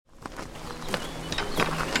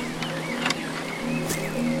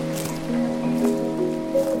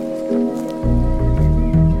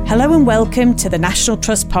Hello and welcome to the National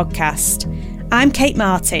Trust podcast. I'm Kate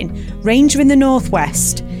Martin, Ranger in the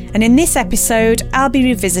Northwest, and in this episode I'll be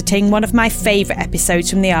revisiting one of my favourite episodes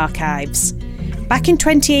from the archives. Back in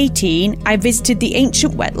 2018 I visited the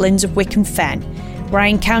ancient wetlands of Wicken Fen, where I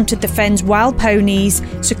encountered the Fen's wild ponies,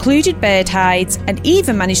 secluded bird hides, and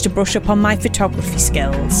even managed to brush up on my photography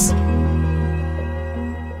skills.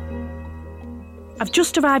 I've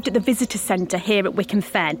just arrived at the visitor centre here at Wicken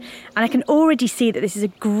Fen, and I can already see that this is a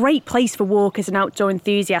great place for walkers and outdoor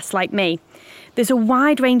enthusiasts like me. There's a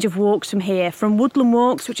wide range of walks from here, from woodland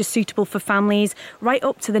walks, which are suitable for families, right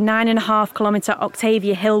up to the 9.5 kilometre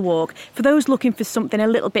Octavia Hill walk for those looking for something a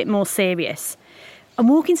little bit more serious. And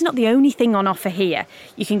walking's not the only thing on offer here.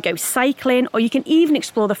 You can go cycling, or you can even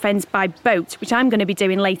explore the Fens by boat, which I'm going to be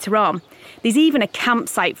doing later on. There's even a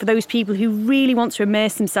campsite for those people who really want to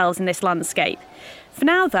immerse themselves in this landscape. For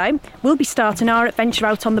now, though, we'll be starting our adventure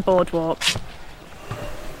out on the boardwalk.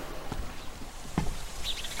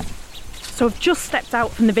 So I've just stepped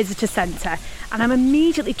out from the visitor centre and I'm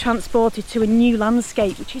immediately transported to a new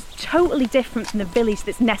landscape which is totally different from the village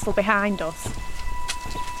that's nestled behind us.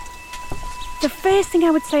 The first thing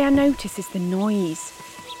I would say I notice is the noise.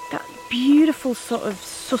 That beautiful sort of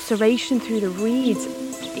susurration through the reeds.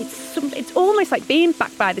 It's almost like being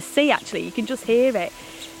back by the sea, actually. You can just hear it.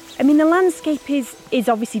 I mean, the landscape is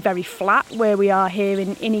obviously very flat where we are here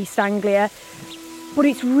in East Anglia, but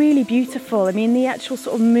it's really beautiful. I mean, the actual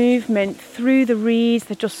sort of movement through the reeds,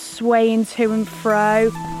 they're just swaying to and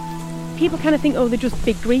fro. People kind of think, oh, they're just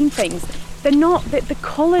big green things. They're not. The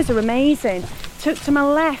colours are amazing. To my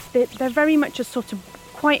left, they're very much a sort of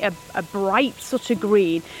quite a bright sort of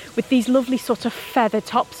green with these lovely sort of feather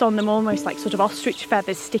tops on them, almost like sort of ostrich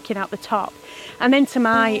feathers sticking out the top. And then to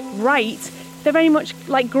my right, they're very much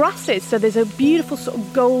like grasses, so there's a beautiful sort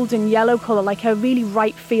of golden yellow colour, like a really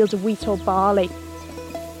ripe field of wheat or barley.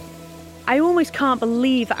 I almost can't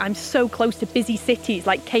believe that I'm so close to busy cities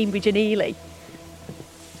like Cambridge and Ely.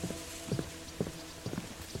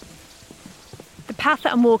 The path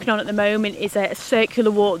that I'm walking on at the moment is a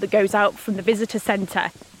circular walk that goes out from the visitor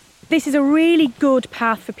centre. This is a really good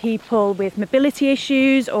path for people with mobility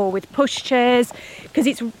issues or with pushchairs because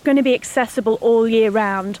it's going to be accessible all year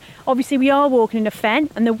round. Obviously we are walking in a fen,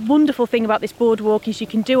 and the wonderful thing about this boardwalk is you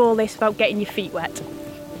can do all this without getting your feet wet.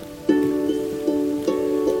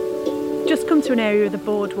 Just come to an area of the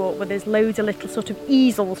boardwalk where there's loads of little sort of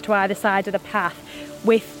easels to either side of the path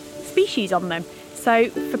with species on them. So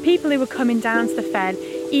for people who are coming down to the fen,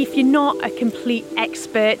 if you're not a complete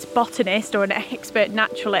expert botanist or an expert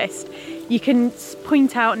naturalist, you can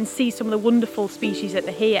point out and see some of the wonderful species that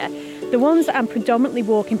are here. The ones that I'm predominantly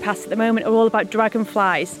walking past at the moment are all about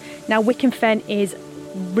dragonflies. Now, Wicken Fen is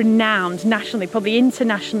renowned nationally, probably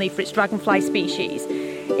internationally, for its dragonfly species.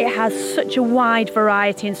 It has such a wide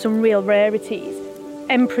variety and some real rarities.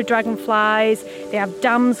 Emperor dragonflies, they have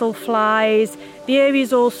damselflies. The area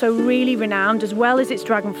is also really renowned, as well as its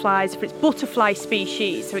dragonflies, for its butterfly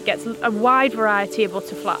species, so it gets a wide variety of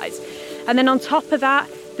butterflies. And then on top of that,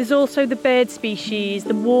 there's also the bird species,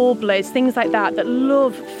 the warblers, things like that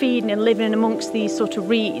love feeding and living amongst these sort of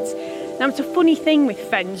reeds. Now, it's a funny thing with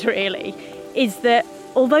fens, really, is that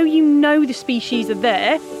although you know the species are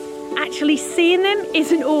there, actually seeing them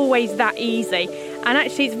isn't always that easy. And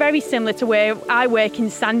actually it's very similar to where I work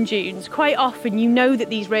in sand dunes. Quite often you know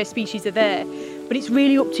that these rare species are there, but it's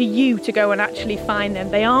really up to you to go and actually find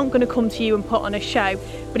them. They aren't going to come to you and put on a show,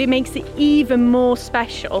 but it makes it even more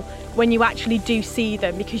special when you actually do see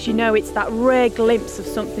them, because you know it's that rare glimpse of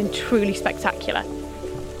something truly spectacular.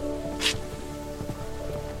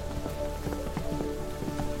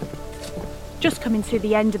 Just coming to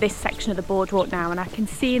the end of this section of the boardwalk now, and I can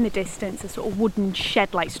see in the distance a sort of wooden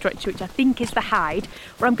shed-like structure, which I think is the hide,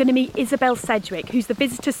 where I'm going to meet Isabel Sedgwick, who's the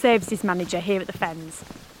Visitor Services Manager here at the Fens.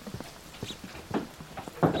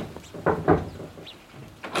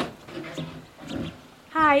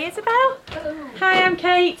 Hi, Isabel. Hello. Hi, I'm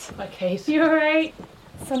Kate. Hi, Kate. You all right?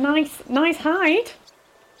 It's a nice hide.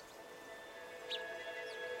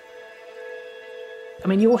 I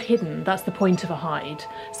mean, you're hidden. That's the point of a hide.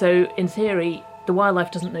 So in theory, the wildlife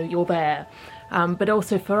doesn't know you're there. But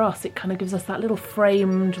also for us, it kind of gives us that little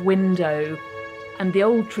framed window. And the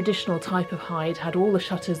old traditional type of hide had all the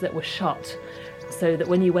shutters that were shut, so that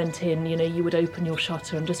when you went in, you would open your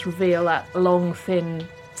shutter and just reveal that long, thin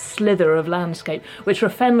slither of landscape, which for a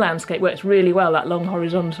fen landscape works really well, that long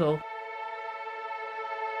horizontal.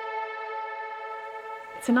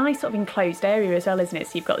 It's a nice sort of enclosed area as well, isn't it?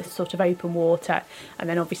 So you've got this sort of open water, and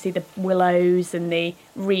then obviously the willows and the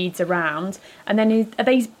reeds around. And then are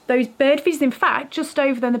those bird feeders? In fact, just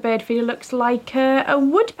over there, the bird feeder looks like a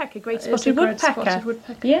woodpecker, great spotted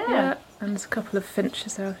woodpecker. Yeah. And there's a couple of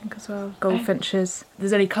finches there, I think, as well. Goldfinches.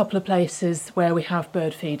 There's only a couple of places where we have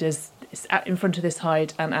bird feeders. It's in front of this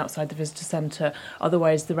hide and outside the visitor centre.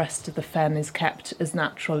 Otherwise, the rest of the fen is kept as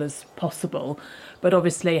natural as possible. But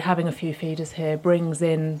obviously, having a few feeders here brings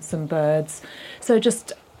in some birds. So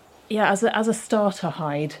just, as a starter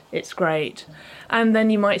hide, it's great. And then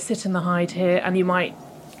you might sit in the hide here and you might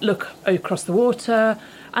look across the water.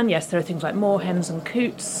 And yes, there are things like moorhens and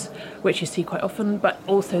coots, which you see quite often. But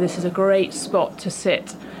also, this is a great spot to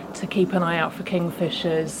sit, to keep an eye out for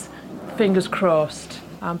kingfishers. Fingers crossed.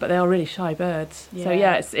 But they are really shy birds.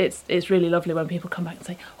 Yeah. So it's really lovely when people come back and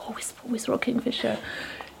say, "Oh, we saw a kingfisher."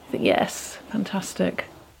 I think, yes, fantastic.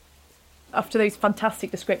 After those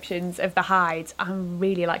fantastic descriptions of the hides, I'd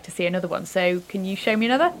really like to see another one. So can you show me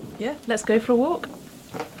another? Yeah, let's go for a walk.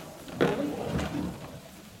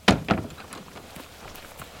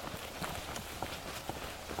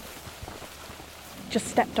 Just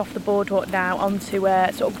stepped off the boardwalk now onto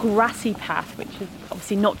a sort of grassy path, which is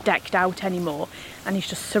obviously not decked out anymore, and it's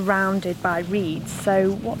just surrounded by reeds.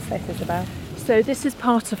 So what's this about? So this is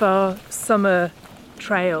part of our summer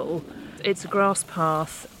trail. It's a grass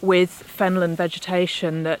path with fenland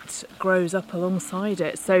vegetation that grows up alongside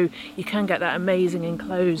it, so you can get that amazing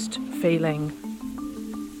enclosed feeling.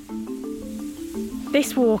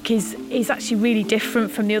 This walk is actually really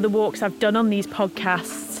different from the other walks I've done on these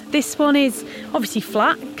podcasts. This one is obviously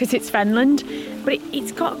flat because it's fenland, but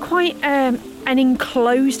it's got quite an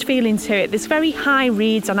enclosed feeling to it. There's very high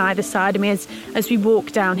reeds on either side of me as we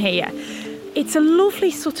walk down here. It's a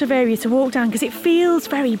lovely sort of area to walk down because it feels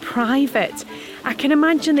very private. I can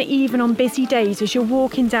imagine that even on busy days, as you're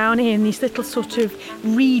walking down here in this little sort of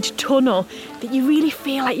reed tunnel, that you really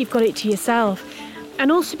feel like you've got it to yourself.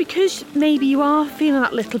 And also because maybe you are feeling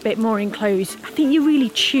that little bit more enclosed, I think you really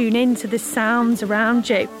tune into the sounds around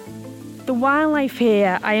you. The wildlife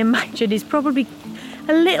here, I imagine, is probably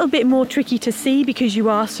a little bit more tricky to see because you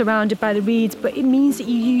are surrounded by the reeds, but it means that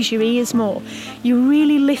you use your ears more. You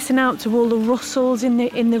really listen out to all the rustles in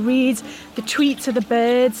the reeds, the tweets of the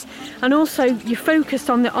birds, and also you're focused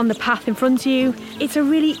on the path in front of you. It's a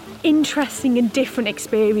really interesting and different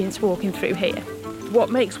experience walking through here. What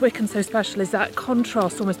makes Wicken so special is that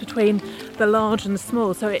contrast almost between the large and the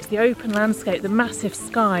small. So it's the open landscape, the massive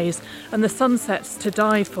skies and the sunsets to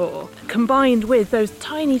die for, combined with those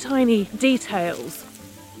tiny, tiny details.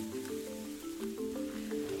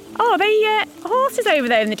 Oh, the horses over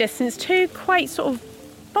there in the distance too, quite sort of,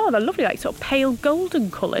 they're lovely, like sort of pale golden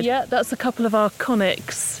coloured. Yeah, that's a couple of our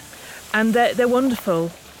conics, and they're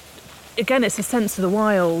wonderful. Again, it's a sense of the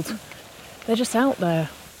wild. They're just out there.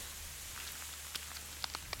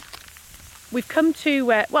 We've come to,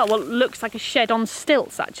 what looks like a shed on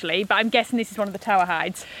stilts actually, but I'm guessing this is one of the tower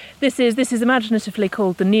hides. This is imaginatively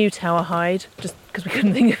called the new tower hide, just because we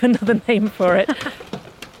couldn't think of another name for it.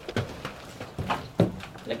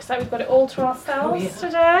 Looks like we've got it all to ourselves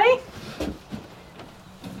today.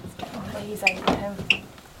 Let's get one of these open.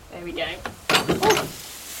 There we go. Ooh.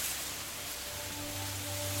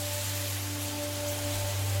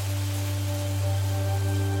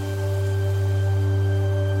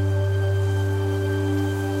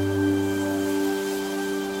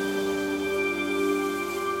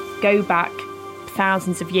 Go back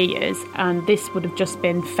thousands of years and this would have just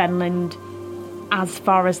been fenland as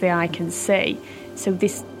far as the eye can see. So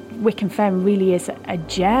this Wicken Fen really is a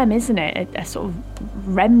gem, isn't it? A sort of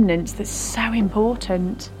remnant that's so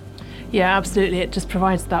important. Yeah, absolutely. It just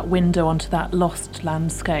provides that window onto that lost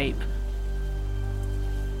landscape.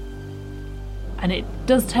 And it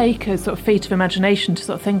does take a sort of feat of imagination to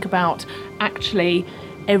sort of think about actually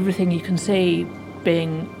everything you can see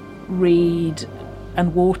being reed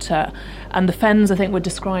and water. And the fens, I think, were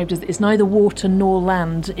described as it's neither water nor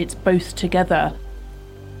land, it's both together.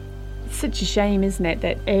 It's such a shame, isn't it,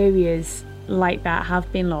 that areas like that have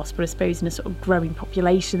been lost, but I suppose in a sort of growing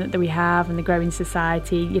population that we have and the growing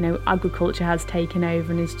society, you know, agriculture has taken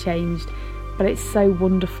over and has changed. But it's so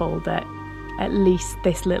wonderful that at least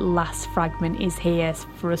this little last fragment is here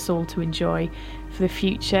for us all to enjoy for the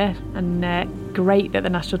future, and great that the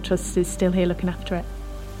National Trust is still here looking after it.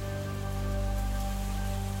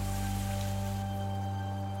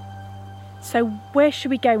 So where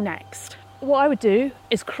should we go next? What I would do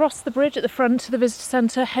is cross the bridge at the front of the visitor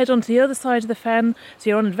centre, head on to the other side of the fen, so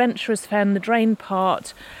you're on Adventurers Fen, the drain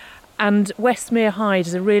part, and Westmere Hyde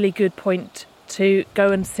is a really good point to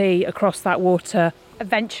go and see across that water.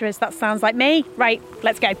 adventurers. That sounds like me. Right,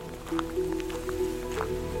 let's go.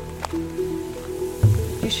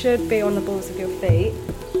 You should be on the balls of your feet.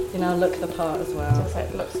 You know, look the part as well.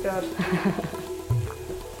 It looks good.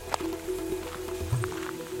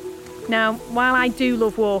 Now, while I do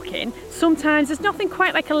love walking, sometimes there's nothing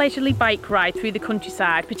quite like a leisurely bike ride through the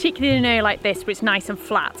countryside, particularly in an area like this where it's nice and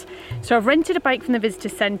flat. So I've rented a bike from the visitor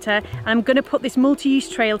centre and I'm going to put this multi-use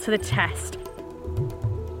trail to the test.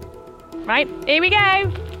 Right, here we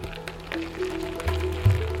go!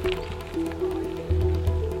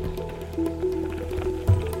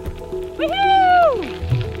 Woohoo!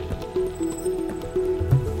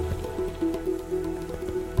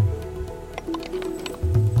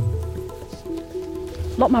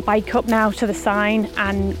 Locked my bike up now to the sign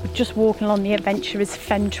and just walking along the Adventurers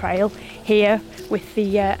Fen Trail here with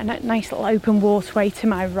the a nice little open waterway to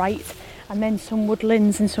my right and then some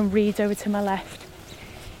woodlands and some reeds over to my left.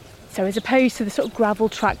 So as opposed to the sort of gravel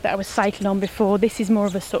track that I was cycling on before, this is more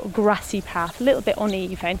of a sort of grassy path, a little bit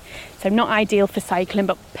uneven, so not ideal for cycling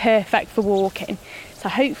but perfect for walking. So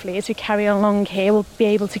hopefully as we carry on along here we'll be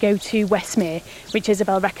able to go to Westmere, which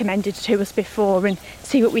Isabel recommended to us before, and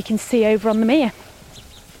see what we can see over on the mere.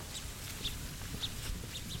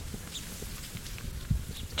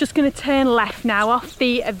 Just going to turn left now off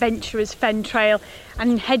the Adventurers Fen Trail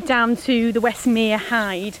and head down to the Westmere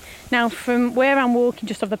Hide. Now from where I'm walking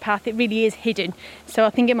just off the path it really is hidden, so I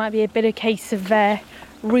think it might be a bit of a case of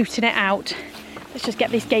rooting it out. Let's just get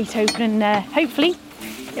this gate open and hopefully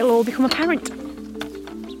it'll all become apparent.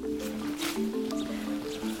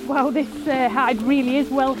 Wow, this hide really is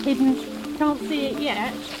well hidden, can't see it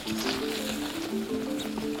yet.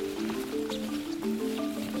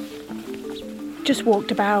 Just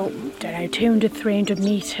walked about, 200, 300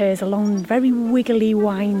 metres along a very wiggly,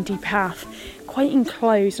 windy path, quite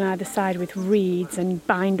enclosed on either side with reeds and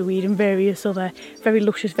bindweed and various other very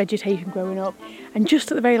luscious vegetation growing up. And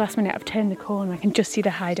just at the very last minute I've turned the corner, I can just see the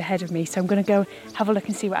hide ahead of me, so I'm going to go have a look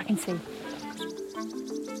and see what I can see.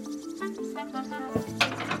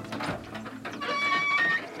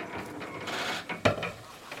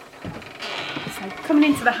 So coming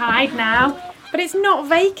into the hide now. But it's not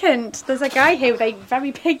vacant. There's a guy here with a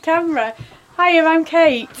very big camera. Hiya, I'm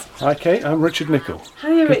Kate. Hi Kate, I'm Richard Nicoll.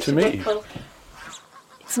 Hiya, Good to meet you.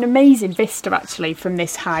 It's an amazing vista actually from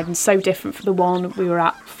this hide and so different from the one we were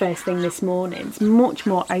at first thing this morning. It's much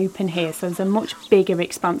more open here, so there's a much bigger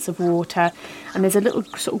expanse of water and there's a little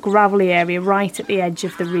sort of gravelly area right at the edge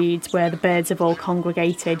of the reeds where the birds have all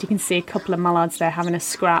congregated. You can see a couple of mallards there having a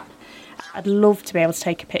scrap. I'd love to be able to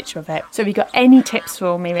take a picture of it. So have you got any tips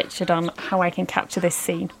for me, Richard, on how I can capture this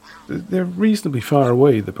scene? They're reasonably far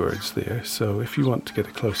away, the birds there, so if you want to get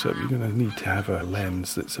a close-up you're going to need to have a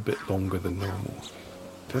lens that's a bit longer than normal.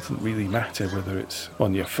 It doesn't really matter whether it's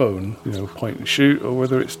on your phone, point and shoot, or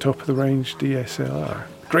whether it's top-of-the-range DSLR.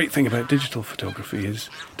 The great thing about digital photography is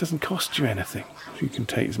it doesn't cost you anything. You can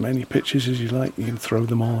take as many pictures as you like, you can throw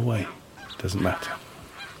them all away. It doesn't matter.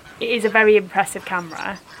 It is a very impressive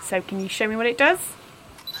camera, so can you show me what it does?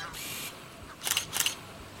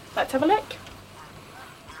 Let's have a look.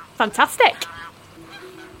 Fantastic!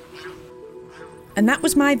 And that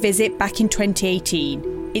was my visit back in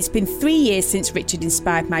 2018. It's been 3 years since Richard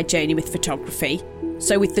inspired my journey with photography,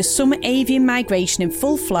 so with the summer avian migration in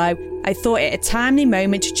full flow, I thought it a timely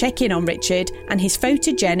moment to check in on Richard and his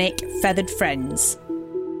photogenic, feathered friends.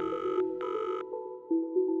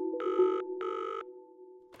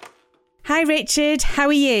 Hi Richard, how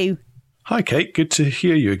are you? Hi Kate, good to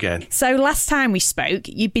hear you again. So last time we spoke,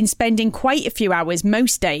 you'd been spending quite a few hours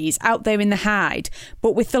most days out there in the hide,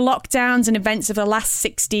 but with the lockdowns and events of the last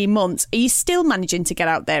 16 months, are you still managing to get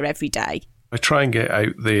out there every day? I try and get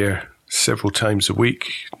out there several times a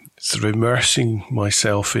week, sort of immersing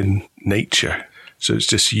myself in nature. So it's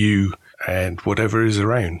just you and whatever is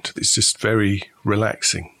around. It's just very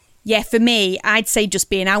relaxing. Yeah, for me, I'd say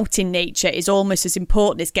just being out in nature is almost as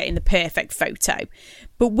important as getting the perfect photo.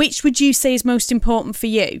 But which would you say is most important for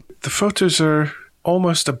you? The photos are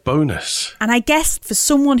almost a bonus. And I guess for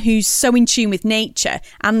someone who's so in tune with nature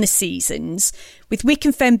and the seasons, with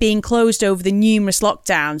Wicken Fen being closed over the numerous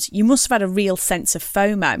lockdowns, you must have had a real sense of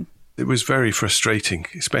FOMO. It was very frustrating,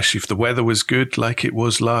 especially if the weather was good like it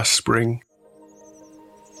was last spring.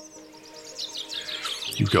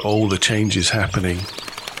 You've got all the changes happening.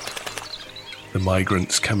 The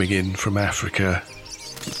migrants coming in from Africa,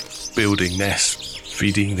 building nests,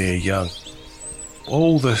 feeding their young.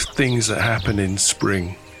 All the things that happen in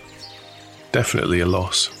spring. Definitely a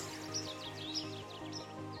loss.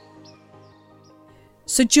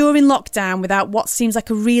 So during lockdown, without what seems like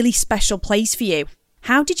a really special place for you,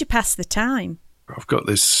 how did you pass the time? I've got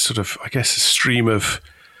this sort of, I guess, a stream of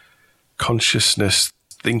consciousness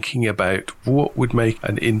thinking about what would make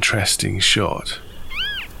an interesting shot.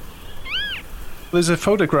 There's a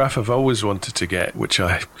photograph I've always wanted to get, which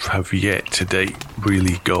I have yet to date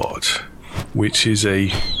really got, which is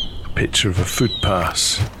a picture of a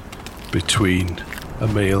footpass between a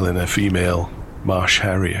male and a female marsh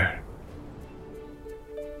harrier.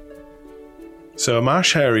 So a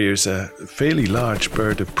marsh harrier is a fairly large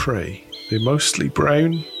bird of prey. They're mostly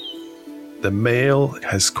brown. The male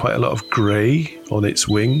has quite a lot of grey on its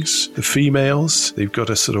wings. The females, they've got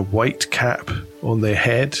a sort of white cap on their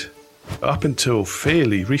head. Up until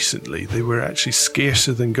fairly recently, they were actually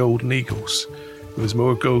scarcer than golden eagles. There was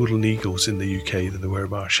more golden eagles in the UK than there were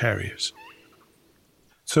marsh harriers.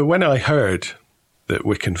 So when I heard that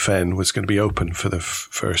Wicken Fen was going to be open for the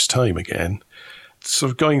first time again,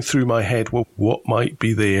 sort of going through my head, well, what might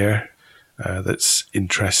be there that's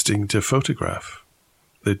interesting to photograph?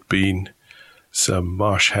 There'd been some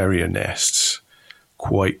marsh harrier nests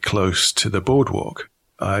quite close to the boardwalk.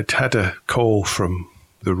 I'd had a call from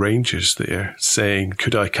the rangers there saying,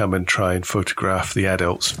 could I come and try and photograph the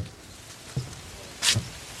adults?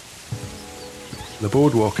 The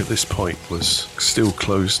boardwalk at this point was still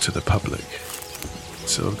closed to the public.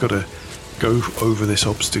 So I've got to go over this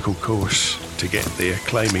obstacle course to get there,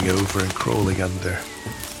 climbing over and crawling under.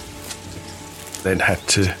 Then had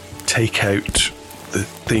to take out the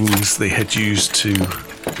things they had used to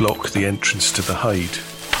block the entrance to the hide.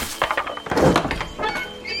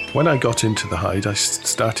 When I got into the hide, I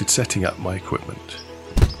started setting up my equipment.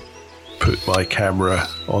 Put my camera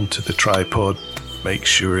onto the tripod, make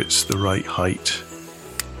sure it's the right height,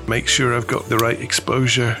 make sure I've got the right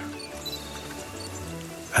exposure,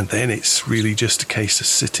 and then it's really just a case of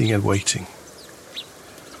sitting and waiting.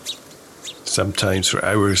 Sometimes for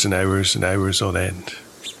hours and hours and hours on end.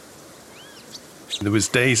 There was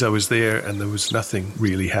days I was there and there was nothing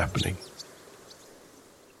really happening.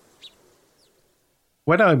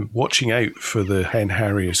 When I'm watching out for the hen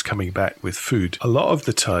harriers coming back with food, a lot of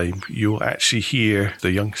the time you'll actually hear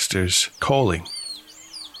the youngsters calling.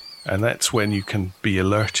 And that's when you can be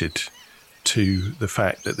alerted to the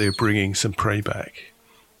fact that they're bringing some prey back.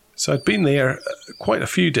 So I'd been there quite a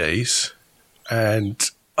few days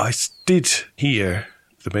and I did hear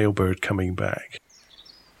the male bird coming back.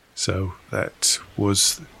 So that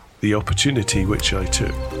was the opportunity which I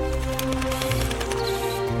took.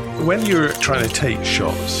 When you're trying to take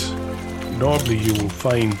shots, normally you will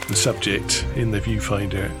find the subject in the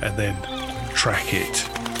viewfinder and then track it,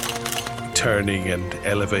 turning and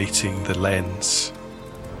elevating the lens.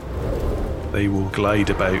 They will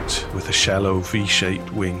glide about with the shallow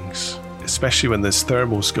V-shaped wings. Especially when there's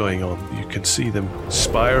thermals going on, you can see them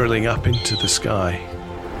spiralling up into the sky.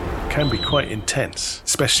 It can be quite intense,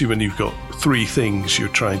 especially when you've got three things you're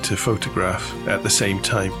trying to photograph at the same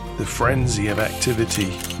time. The frenzy of activity,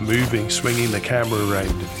 moving, swinging the camera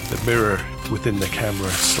around, the mirror within the camera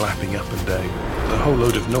slapping up and down, a whole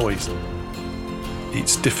load of noise.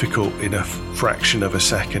 It's difficult in a fraction of a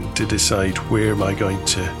second to decide where am I going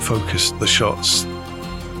to focus the shots,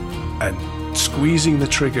 and squeezing the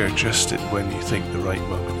trigger just at when you think the right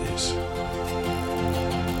moment is.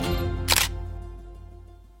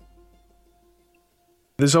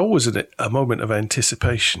 There's always a moment of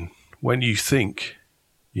anticipation when you think,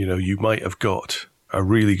 you might have got a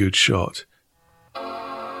really good shot.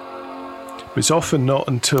 But it's often not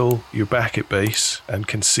until you're back at base and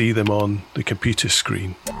can see them on the computer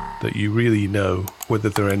screen that you really know whether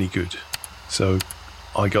they're any good. So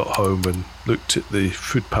I got home and looked at the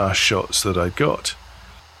footpass shots that I'd got.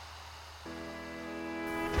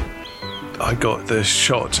 I got the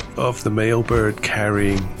shot of the male bird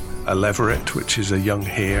carrying a leveret, which is a young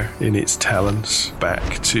hare, in its talons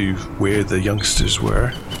back to where the youngsters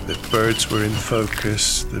were. The birds were in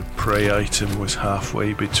focus, the prey item was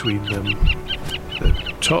halfway between them.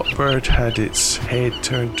 The top bird had its head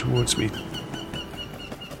turned towards me,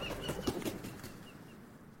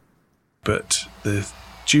 but the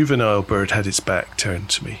juvenile bird had its back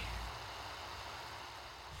turned to me.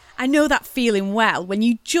 I know that feeling well, when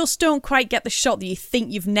you just don't quite get the shot that you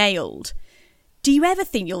think you've nailed. Do you ever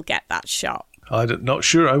think you'll get that shot? I'm not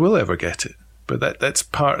sure I will ever get it, but that's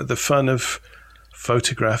part of the fun of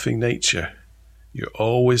photographing nature. You're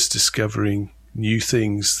always discovering new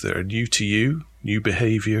things that are new to you, new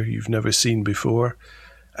behaviour you've never seen before,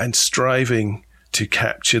 and striving to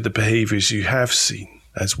capture the behaviours you have seen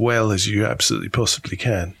as well as you absolutely possibly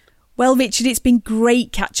can. Well, Richard, it's been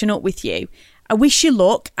great catching up with you. I wish you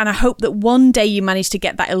luck, and I hope that one day you manage to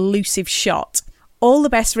get that elusive shot. All the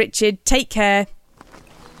best, Richard. Take care.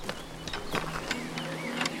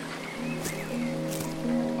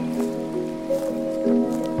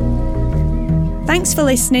 Thanks for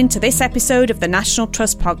listening to this episode of the National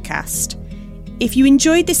Trust podcast. If you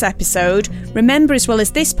enjoyed this episode, remember as well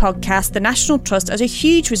as this podcast, the National Trust has a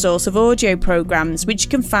huge resource of audio programmes which you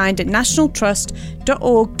can find at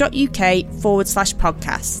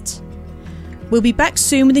nationaltrust.org.uk/podcasts. We'll be back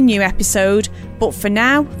soon with a new episode, but for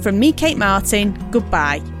now, from me, Kate Martin,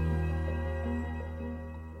 goodbye.